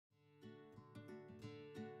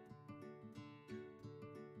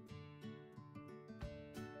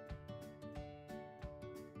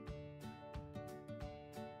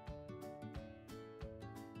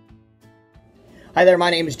Hi there, my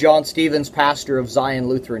name is John Stevens, pastor of Zion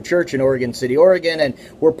Lutheran Church in Oregon City, Oregon, and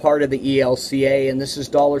we're part of the ELCA, and this is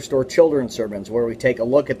Dollar Store Children's Sermons, where we take a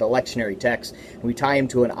look at the lectionary text and we tie them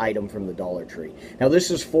to an item from the Dollar Tree. Now,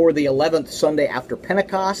 this is for the 11th Sunday after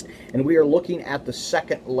Pentecost, and we are looking at the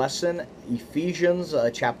second lesson, Ephesians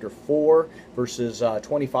chapter 4, verses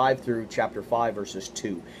 25 through chapter 5, verses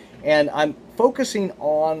 2. And I'm focusing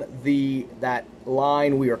on that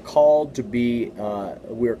line, we are called to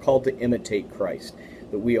imitate Christ,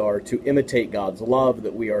 that we are to imitate God's love,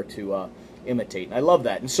 that we are to imitate. And I love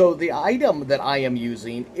that. And so the item that I am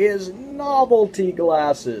using is novelty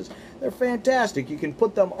glasses. They're fantastic. You can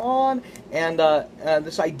put them on, and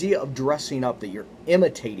this idea of dressing up, that you're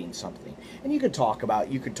imitating something. And you could talk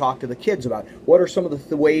to the kids about what are some of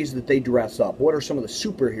the ways that they dress up. What are some of the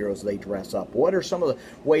superheroes they dress up? What are some of the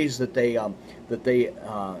ways that they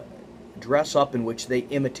dress up in which they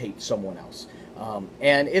imitate someone else?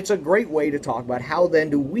 And it's a great way to talk about how then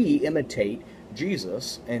do we imitate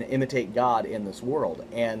Jesus and imitate God in this world.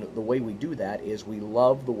 And the way we do that is we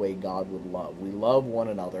love the way God would love. We love one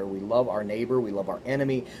another. We love our neighbor. We love our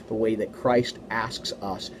enemy the way that Christ asks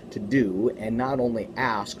us to do, and not only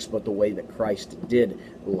asks, but the way that Christ did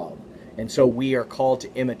love. And so we are called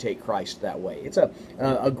to imitate Christ that way. It's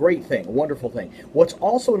a great thing, a wonderful thing. What's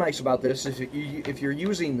also nice about this is if you're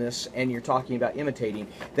using this and you're talking about imitating,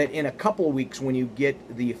 that in a couple of weeks when you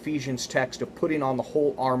get the Ephesians text of putting on the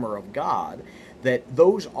whole armor of God, that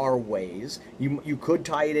those are ways you could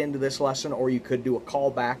tie it into this lesson, or you could do a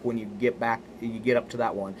callback when you get up to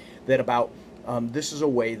that one, that about this is a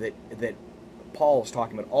way that Paul is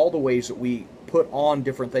talking about all the ways that we put on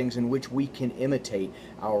different things in which we can imitate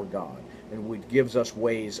our God, and it gives us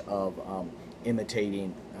ways of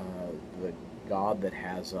imitating the God that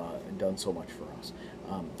has done so much for us.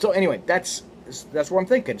 So anyway, that's what I'm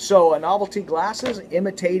thinking. So novelty glasses,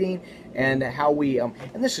 imitating, and how we and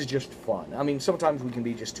this is just fun. I mean, sometimes we can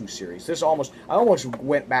be just too serious. I almost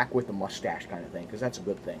went back with the mustache kind of thing, because that's a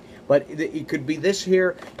good thing. But it could be this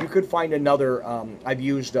here. You could find another. I've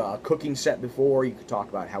used a cooking set before. You could talk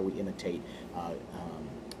about how we imitate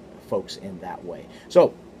folks in that way.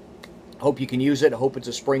 So hope you can use it. I hope it's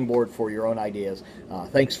a springboard for your own ideas.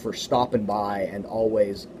 Thanks for stopping by, and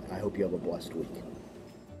always, I hope you have a blessed week.